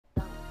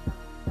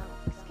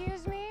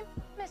Excuse me,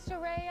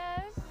 Mr.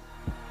 Reyes?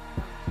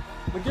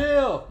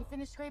 Miguel! You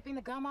finished scraping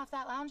the gum off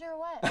that lounger or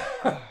what?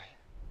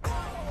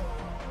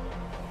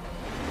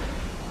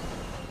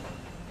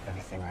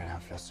 Everything right now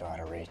feels so out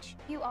of reach.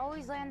 You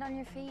always land on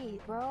your feet,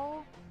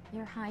 bro.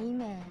 You're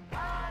Jaime.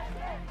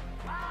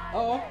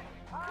 Uh-oh.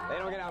 They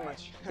don't get out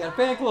much. Got a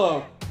fan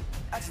club.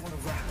 I just want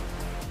to rock.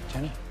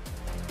 Jenny?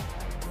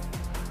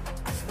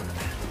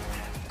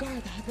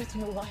 Guard that with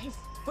your life,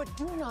 but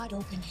do not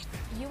open it.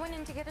 You went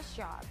in to get us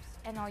jobs,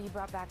 and all you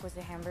brought back was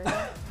a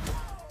hamburger.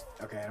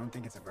 Okay, I don't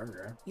think it's a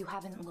burger. You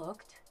haven't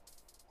looked?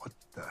 What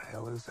the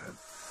hell is that?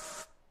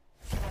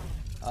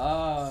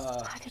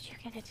 How did you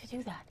get it to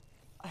do that?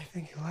 I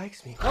think he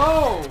likes me.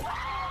 Oh!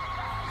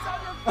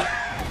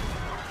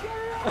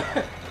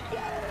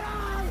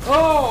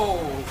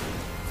 Oh!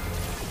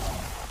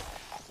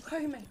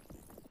 Jaime.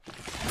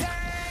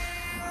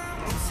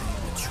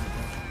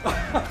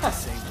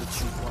 This ain't what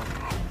you want.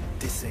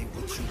 This ain't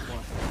what you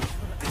want.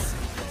 This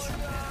ain't what you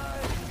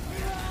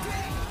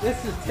want. This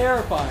is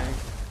terrifying.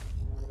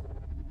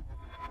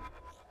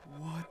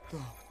 What the?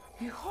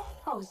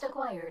 Host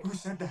acquired. Who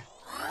said that?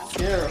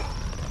 Scarab.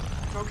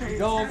 Okay.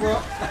 Go on,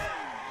 bro.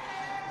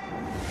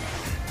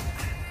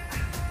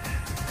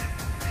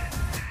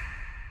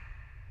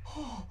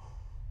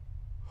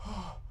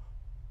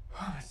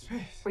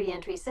 Space.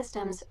 Re-entry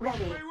systems ready.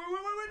 Wait, no.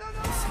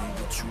 This ain't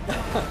what you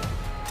want.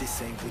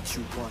 This ain't what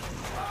you want.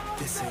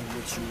 This ain't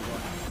what you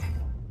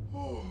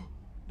want.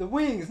 The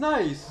wings,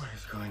 nice. What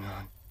is going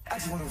on? I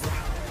just want to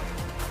rock.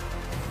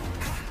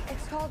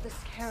 It's called the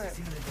Scarab.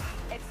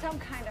 It's some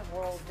kind of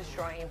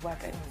world-destroying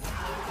weapon.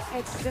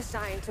 It's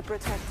designed to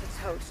protect its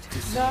host.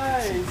 This ain't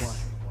what you Nice. want.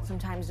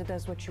 Sometimes it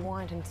does what you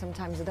want, and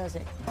sometimes it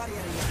doesn't. Body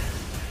out of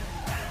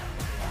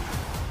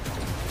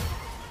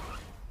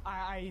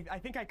I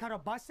think I cut a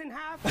bus in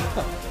half.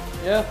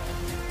 Yeah.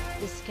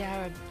 The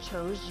Scarab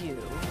chose you,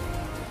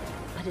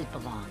 but it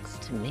belongs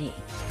to me.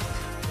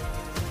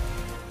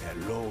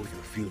 that love you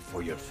feel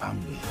for your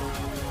family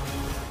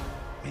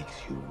makes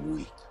you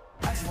weak.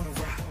 I just want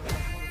to rock.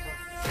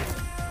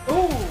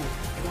 Ooh.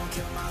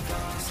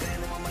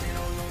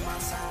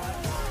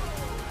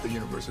 The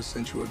universe has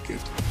sent you a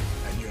gift,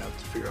 and you have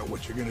to figure out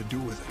what you're gonna do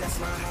with it. That's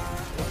my heart.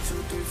 1,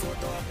 2, 3, 4,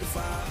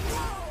 5.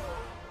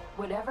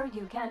 Whatever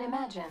you can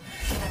imagine,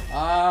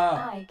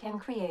 Ah. I can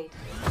create.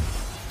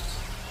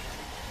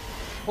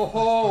 Ho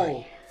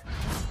ho.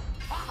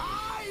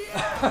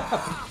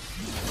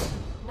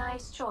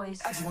 Nice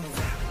choice. I just want to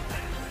rock.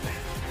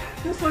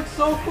 This looks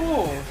so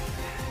cool.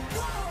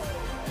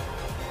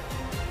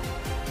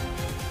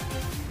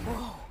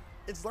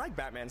 It's like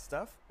Batman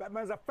stuff.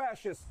 Batman's a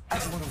fascist. I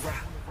just want to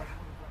rock.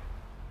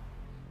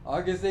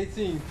 August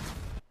 18th.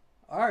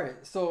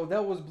 Alright, so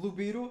that was Blue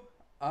Beetle.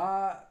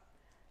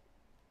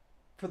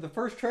 For the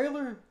first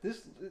trailer,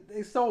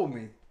 they sold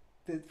me.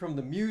 From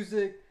the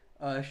music,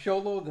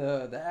 Sholo,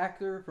 the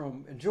actor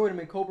from Enjoyed Him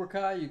in Cobra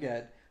Kai, you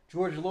got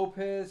George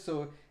Lopez,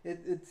 so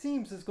it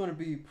seems it's going to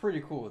be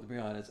pretty cool, to be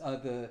honest.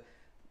 The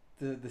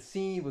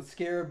scene with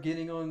Scarab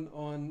getting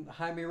on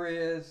Jaime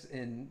Reyes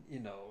and, you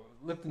know,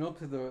 lifting up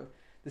to the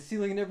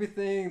ceiling and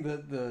everything,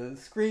 the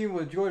scream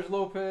with George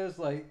Lopez,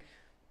 like...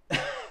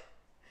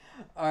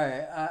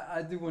 Alright,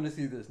 I do want to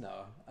see this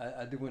now.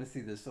 I do want to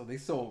see this, so they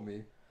sold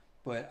me.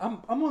 But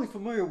I'm only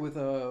familiar with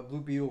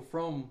Blue Beetle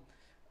from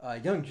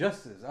Young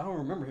Justice. I don't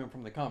remember him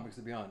from the comics,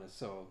 to be honest.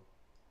 So,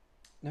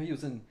 no, he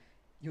was in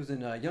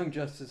Young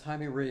Justice,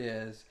 Jaime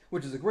Reyes,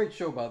 which is a great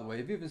show, by the way.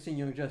 If you haven't seen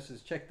Young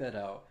Justice, check that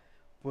out.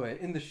 But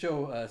in the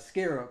show,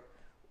 Scarab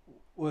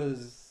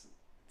was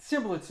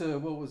similar to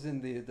what was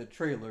in the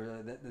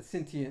trailer, the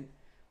sentient,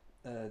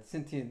 I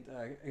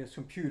guess,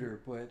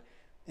 computer. But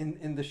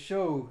in the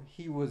show,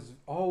 he was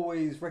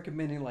always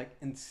recommending like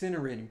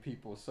incinerating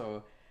people.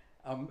 So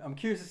I'm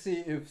curious to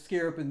see if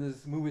Scarab in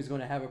this movie is going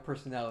to have a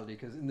personality,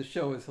 because in the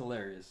show it's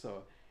hilarious.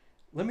 So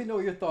let me know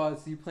your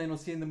thoughts. Do you plan on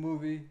seeing the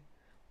movie?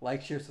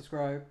 Like, share,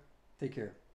 subscribe. Take care.